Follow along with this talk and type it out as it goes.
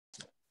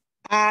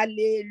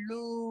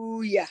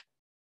Hallelujah.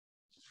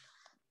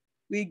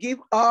 We give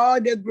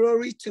all the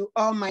glory to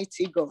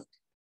Almighty God.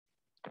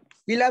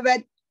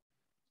 Beloved,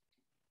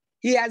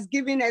 He has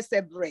given us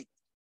a breath.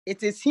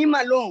 It is Him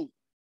alone.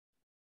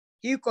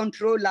 He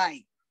controls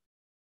life.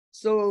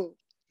 So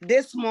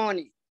this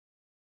morning,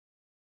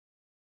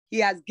 He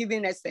has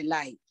given us a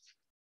life,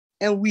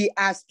 and we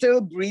are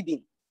still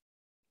breathing.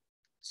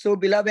 So,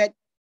 beloved,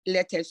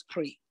 let us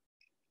pray.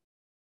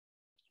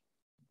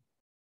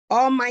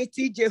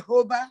 Almighty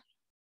Jehovah,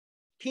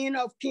 King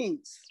of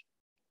Kings,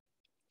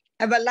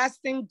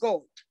 everlasting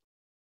God,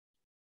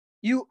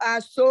 you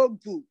are so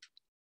good.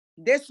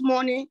 This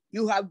morning,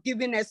 you have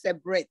given us a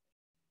breath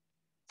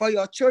for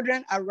your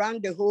children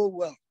around the whole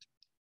world.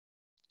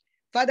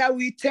 Father,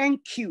 we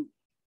thank you.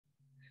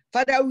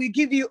 Father, we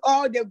give you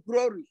all the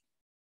glory.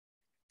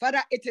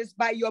 Father, it is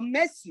by your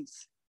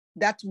mercies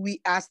that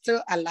we are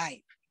still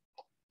alive.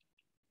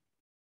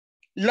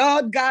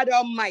 Lord God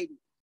Almighty,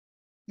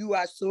 you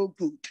are so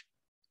good.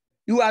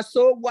 You are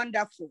so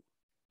wonderful.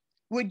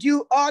 With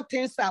you, all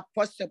things are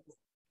possible.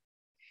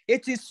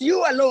 It is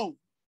you alone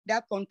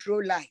that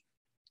control life.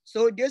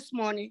 So this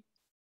morning,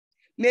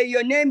 may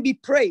your name be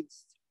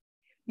praised.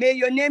 May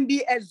your name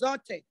be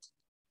exalted.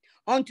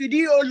 Unto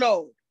thee, O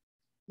Lord,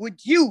 with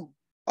you,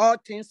 all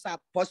things are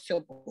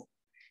possible.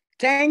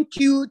 Thank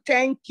you,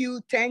 thank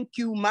you, thank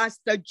you,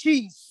 Master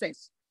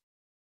Jesus.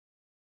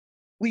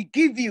 We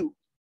give you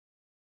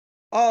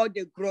all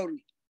the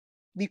glory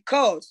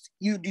because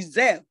you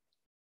deserve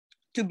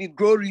to be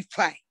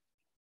glorified.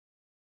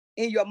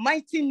 In your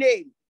mighty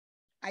name,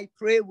 I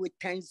pray with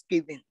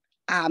thanksgiving.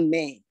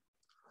 Amen.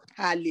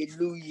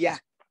 Hallelujah.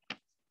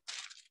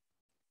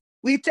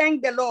 We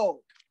thank the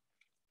Lord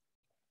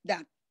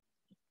that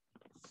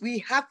we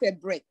have a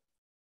breath.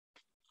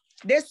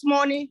 This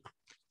morning,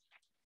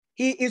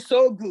 He is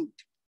so good.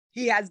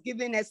 He has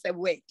given us a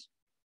word.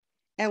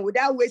 And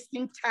without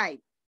wasting time,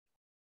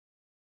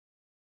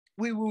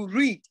 we will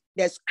read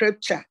the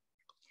scripture.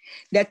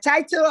 The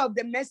title of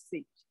the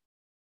message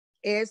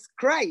is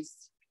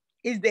Christ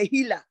is the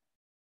healer.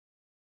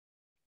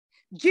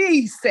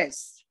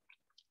 Jesus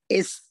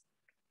is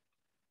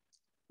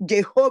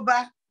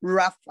Jehovah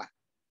Rapha.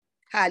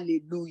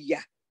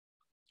 Hallelujah.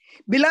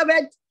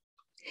 Beloved,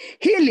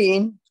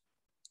 healing,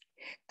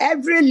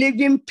 every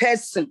living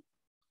person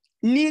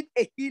needs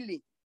a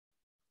healing.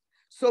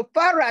 So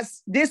far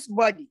as this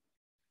body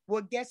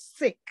will get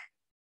sick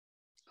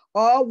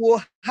or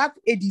will have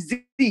a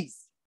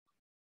disease,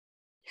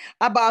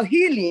 about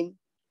healing,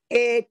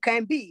 it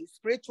can be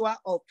spiritual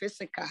or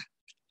physical.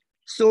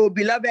 So,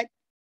 beloved,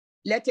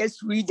 let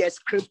us read the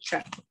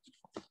scripture.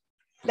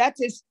 That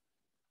is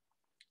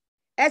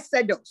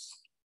Exodus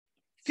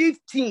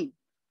 15,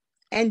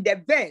 and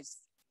the verse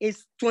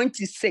is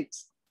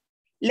 26.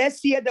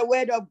 Let's hear the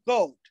word of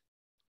God.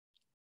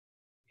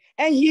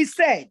 And he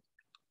said,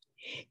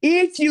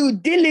 if you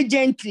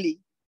diligently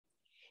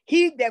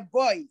heed the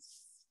voice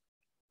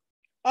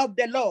of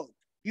the Lord,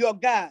 your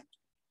God,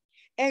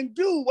 and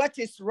do what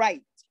is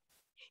right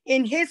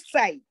in his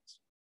sight,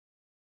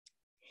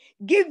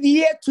 give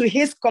ear to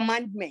his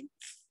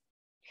commandments,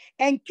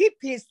 and keep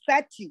his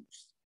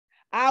statutes,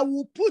 I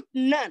will put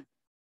none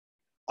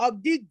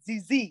of this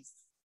disease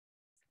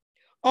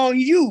on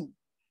you,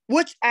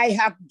 which I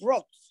have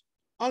brought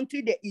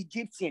unto the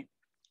Egyptian.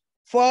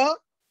 For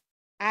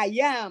I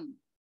am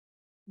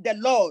the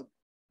Lord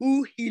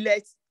who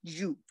healeth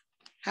you.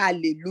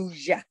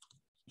 Hallelujah.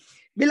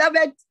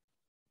 Beloved,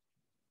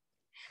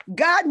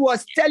 God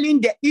was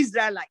telling the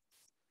Israelites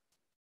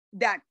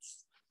that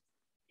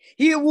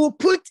he will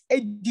put a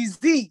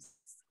disease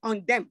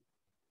on them.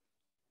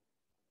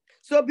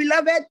 So,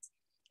 beloved,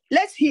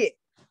 let's hear.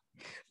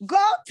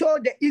 God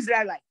told the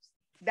Israelites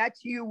that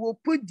he will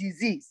put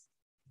disease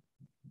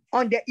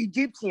on the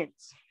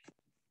Egyptians.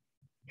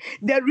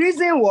 The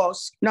reason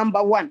was,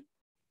 number one,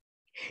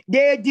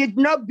 they did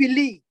not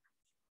believe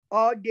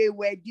or they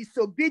were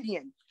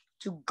disobedient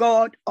to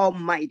God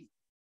Almighty.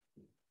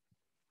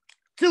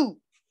 Two,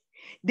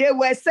 they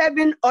were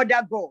serving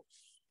other gods.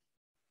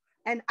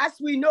 And as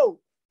we know,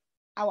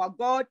 our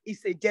God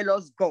is a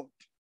jealous God.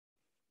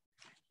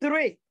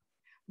 Three,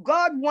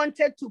 God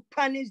wanted to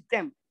punish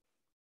them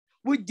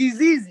with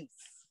diseases.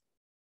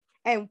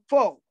 And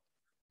four,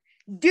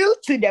 due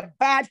to the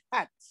bad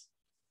hearts,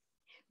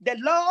 the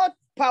Lord's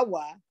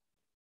power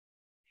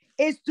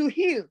is to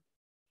heal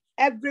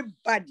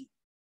everybody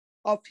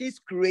of his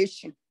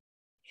creation.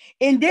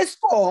 In this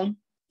form,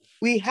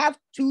 we have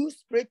two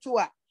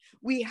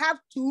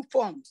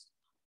forms,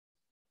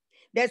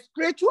 the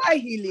spiritual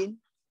healing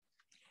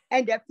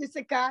and the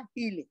physical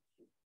healing.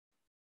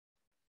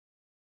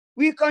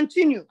 We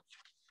continue.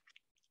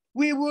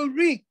 We will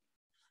read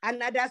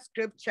another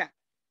scripture,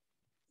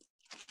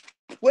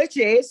 which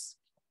is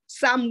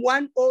Psalm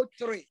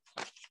 103.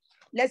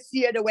 Let's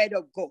hear the word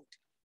of God.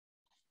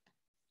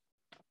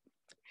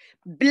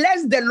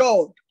 Bless the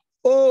Lord,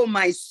 O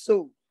my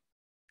soul,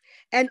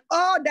 and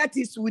all that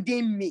is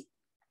within me.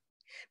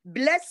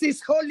 Bless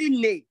his holy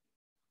name.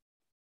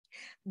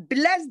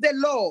 Bless the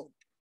Lord,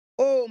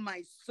 O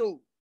my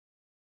soul,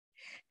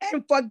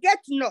 and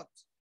forget not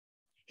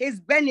his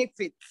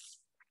benefits.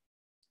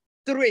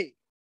 3,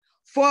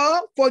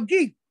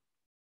 forgive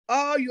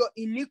all your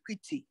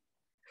iniquity,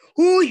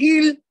 who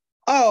heal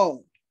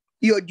all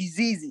your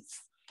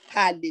diseases.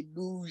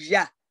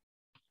 Hallelujah.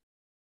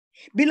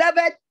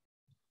 Beloved,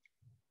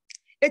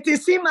 it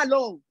is him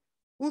alone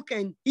who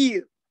can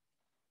heal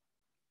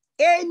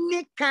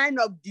any kind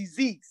of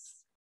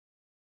disease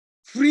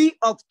free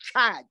of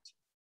charge,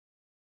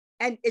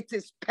 and it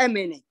is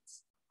permanent.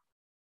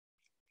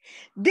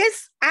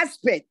 This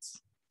aspect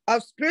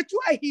of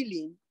spiritual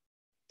healing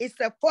is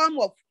a form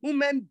of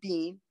human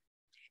being,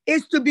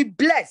 is to be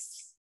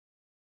blessed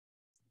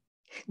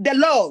the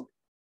Lord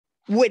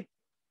with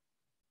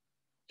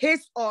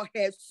his or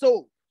her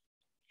soul,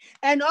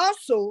 and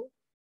also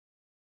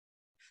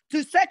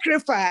to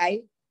sacrifice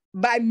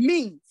by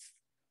means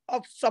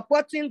of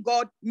supporting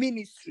God's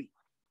ministry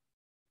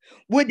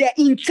with the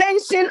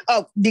intention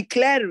of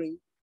declaring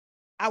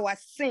our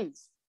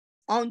sins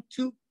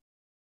unto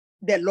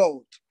the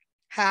Lord.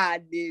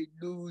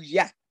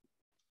 Hallelujah.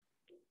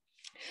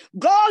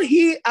 God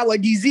heals our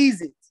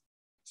diseases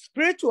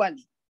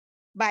spiritually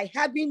by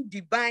having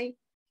divine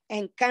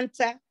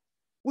encounter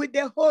with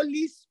the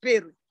Holy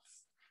Spirit.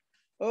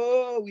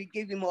 Oh, we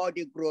give him all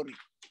the glory.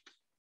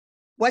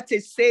 What a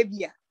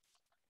savior.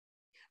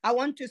 I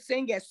want to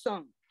sing a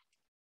song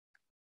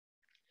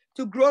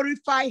to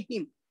glorify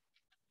him.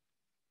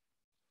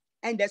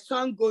 And the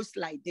song goes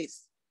like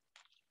this.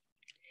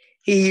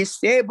 He is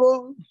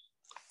able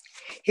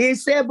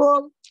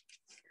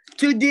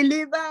to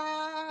deliver.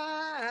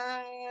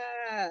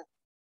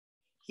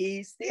 He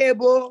is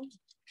able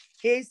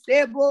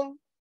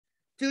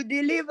to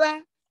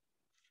deliver.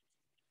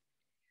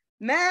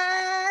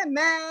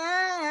 Messiah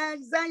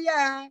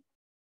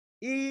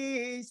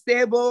is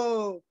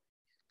able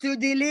to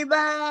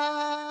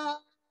deliver.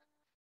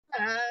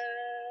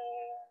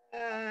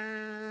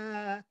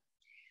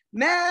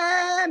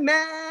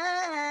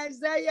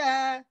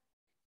 Messiah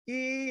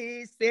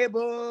is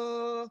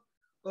able,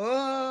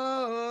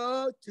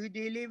 to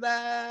deliver.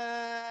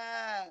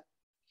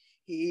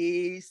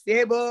 He's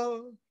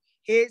able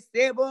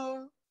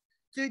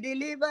to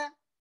deliver.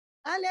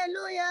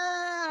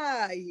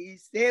 Hallelujah.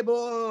 He's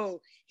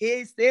able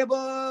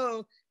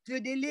to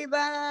deliver.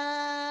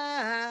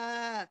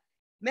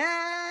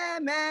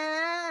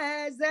 Messiah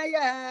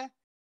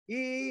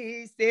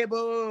is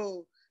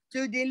able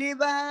to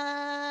deliver.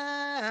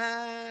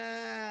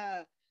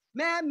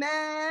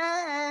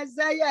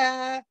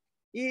 Messiah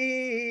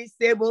is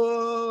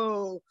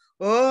able,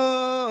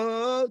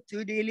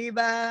 to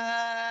deliver.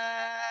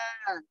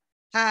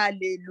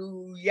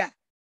 Hallelujah.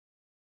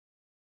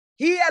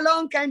 He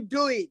alone can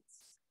do it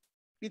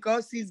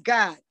because he's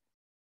God.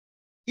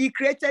 He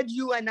created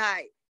you and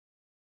I,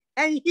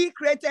 and he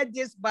created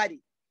this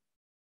body.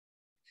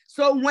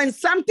 So when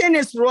something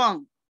is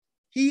wrong,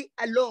 he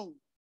alone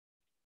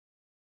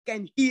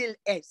can heal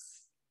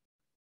us.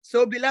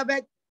 So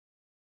beloved,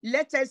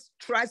 let us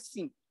trust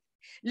him.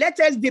 Let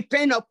us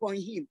depend upon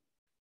him.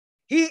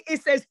 He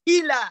is a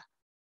healer.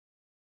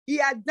 He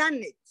has done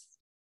it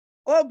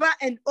over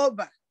and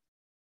over.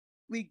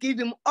 We give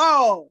him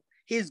all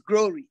his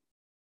glory.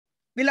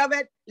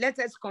 Beloved, let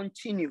us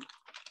continue.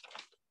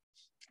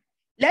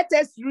 Let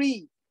us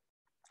read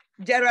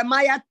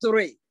Jeremiah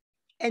 3,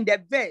 and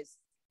the verse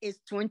is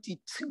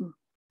 22.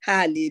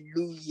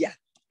 Hallelujah.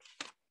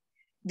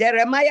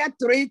 Jeremiah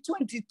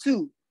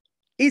 3:22.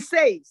 It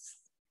says,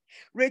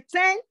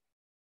 return,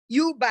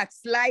 you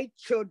backslide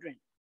children,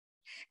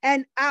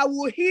 and I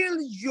will heal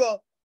your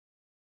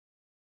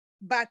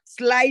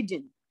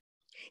backsliding.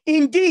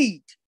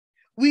 Indeed,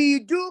 we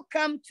do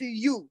come to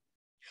you,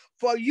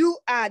 for you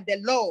are the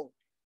Lord,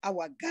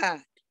 our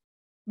God.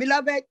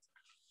 Beloved,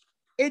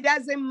 it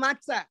doesn't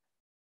matter.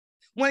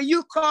 When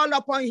you call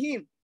upon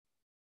him,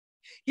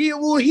 he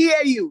will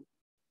hear you.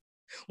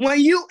 When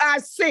you are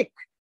sick,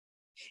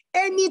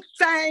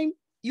 anytime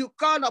you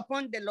call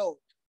upon the Lord,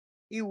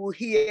 he will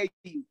hear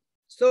you.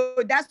 So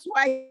that's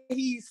why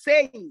he is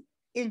saying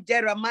in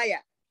Jeremiah,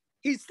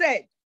 he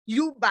said,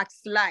 you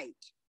backslide.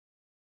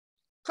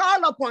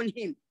 Call upon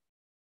him.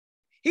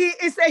 He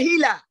is a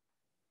healer.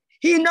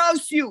 He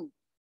knows you.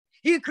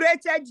 He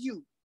created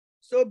you.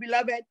 So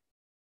beloved,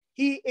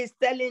 he is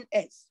telling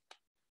us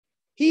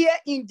here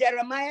in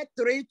Jeremiah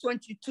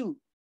 3:22.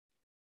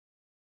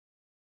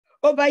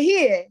 Over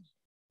here,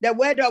 the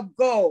word of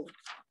God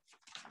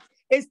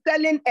is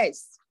telling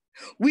us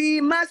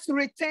we must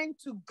return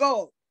to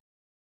God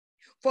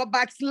for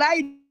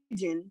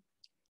backsliding,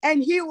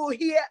 and he will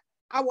hear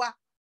our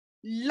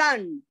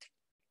land,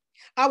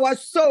 our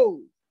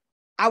soul,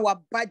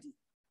 our body.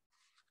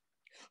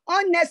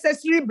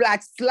 Unnecessary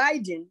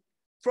backsliding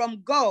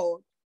from God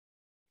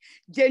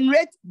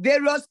generates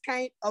various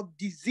kinds of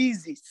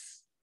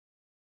diseases.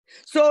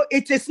 So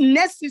it is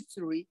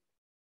necessary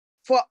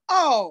for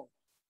all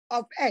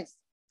of us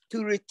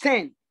to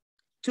return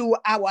to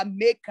our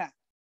Maker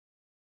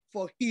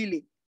for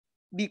healing,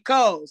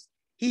 because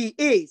he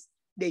is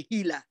the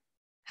healer.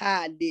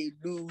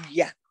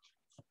 Hallelujah.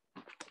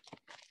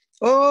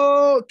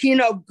 Oh,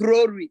 King of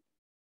glory,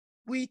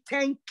 we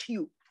thank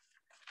you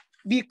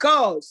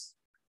because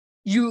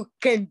you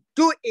can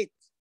do it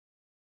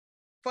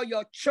for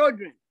your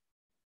children,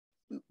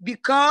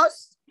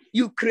 because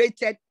you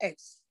created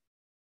us.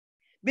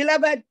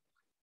 Beloved,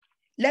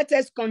 let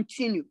us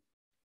continue.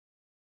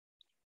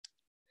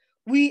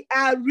 We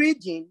are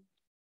reading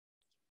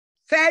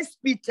 1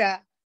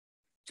 Peter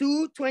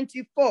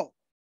 2:24.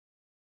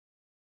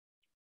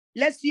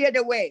 Let's hear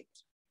the word.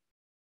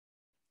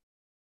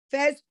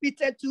 1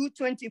 Peter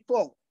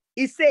 2:24.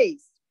 It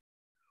says,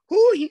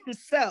 who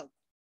himself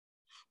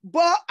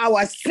bore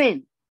our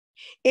sin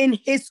in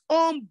his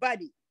own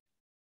body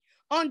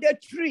on the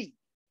tree,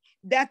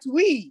 that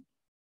we,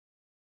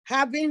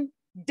 having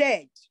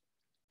died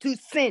to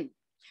sin,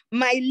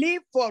 might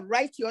live for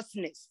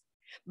righteousness.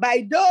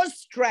 By those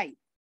stripes,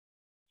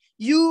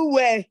 you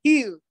were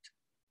healed.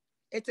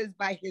 It is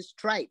by his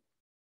stripe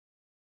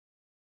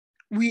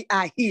we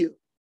are healed.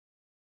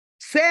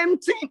 Same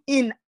thing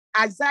in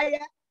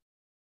Isaiah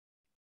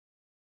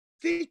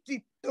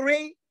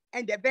 53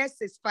 and the verse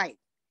is 5.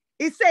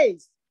 It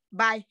says,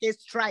 by his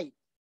stripe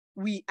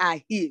we are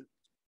healed.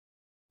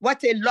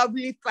 What a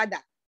lovely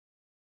father.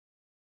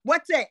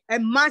 What a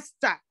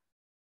master.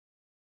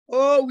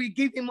 Oh, we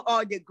give him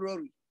all the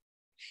glory.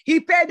 He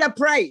paid the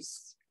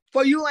price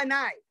for you and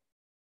I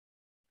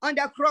on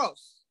the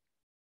cross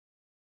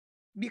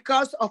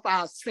because of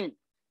our sin.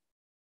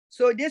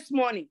 So this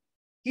morning,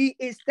 he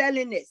is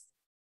telling us,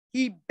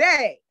 he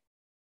begged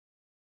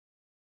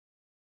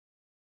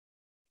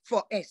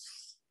for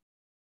us.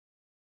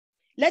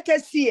 Let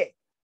us see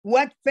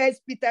what 1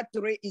 Peter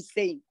 3 is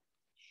saying.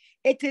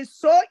 It is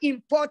so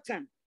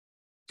important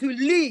to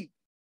live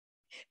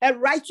a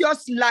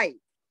righteous life,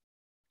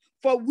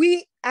 for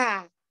we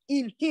are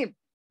in him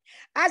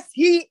as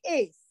he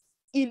is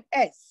in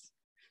us.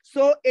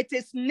 So it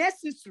is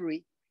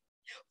necessary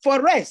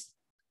for us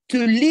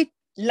to live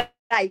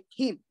like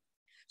him,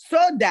 so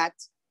that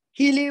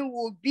healing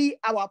will be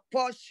our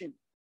portion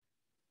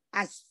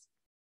as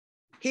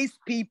his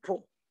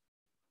people.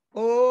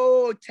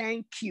 Oh,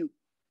 thank you,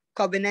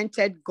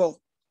 covenanted God.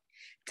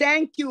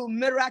 Thank you,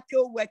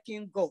 miracle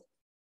working God.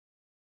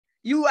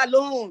 You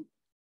alone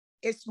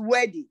is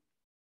worthy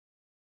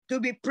to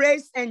be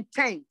praised and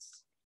thanked.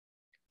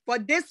 For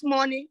this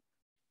morning,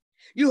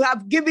 you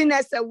have given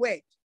us a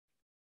word.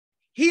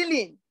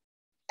 Healing.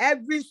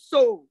 Every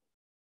soul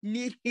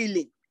needs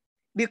healing,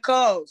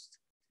 because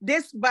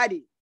this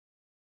body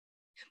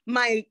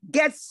might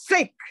get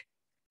sick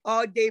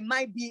or there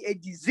might be a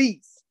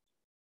disease.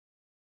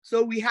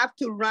 So we have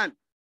to run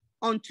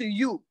unto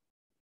you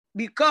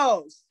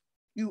because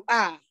you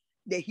are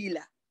the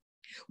healer.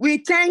 We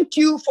thank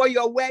you for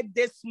your word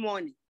this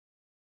morning.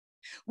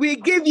 We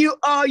give you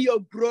all your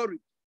glory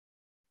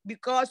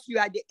because you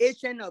are the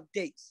Ancient of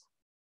Days.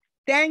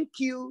 Thank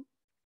you,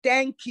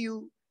 thank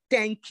you,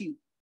 thank you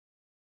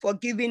for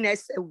giving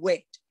us a word.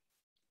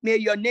 May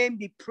your name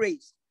be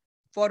praised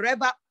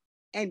forever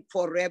and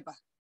forever.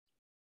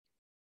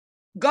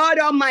 God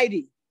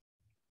Almighty,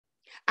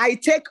 I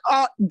take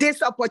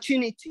this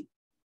opportunity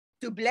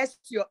to bless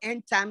your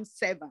end-time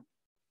servant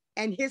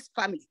and his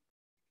family.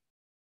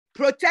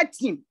 Protect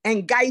him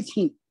and guide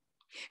him,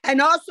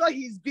 and also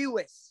his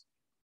viewers.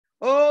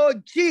 Oh,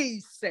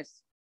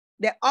 Jesus,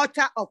 the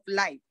author of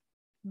life,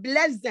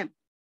 bless them.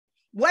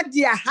 What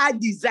their heart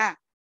desire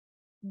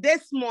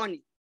this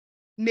morning,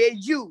 may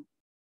you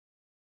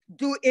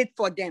do it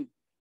for them.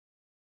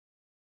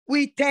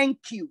 We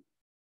thank you.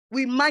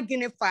 We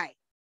magnify.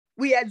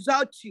 We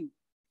exalt you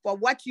for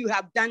what you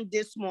have done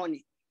this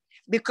morning,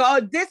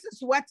 because this is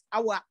what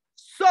our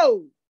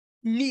soul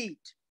need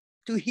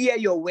to hear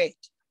your word.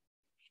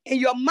 In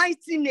your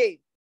mighty name,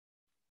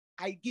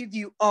 I give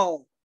you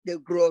all the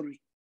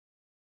glory.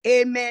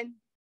 Amen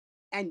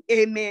and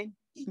amen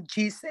in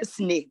Jesus'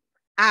 name.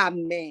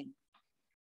 Amen.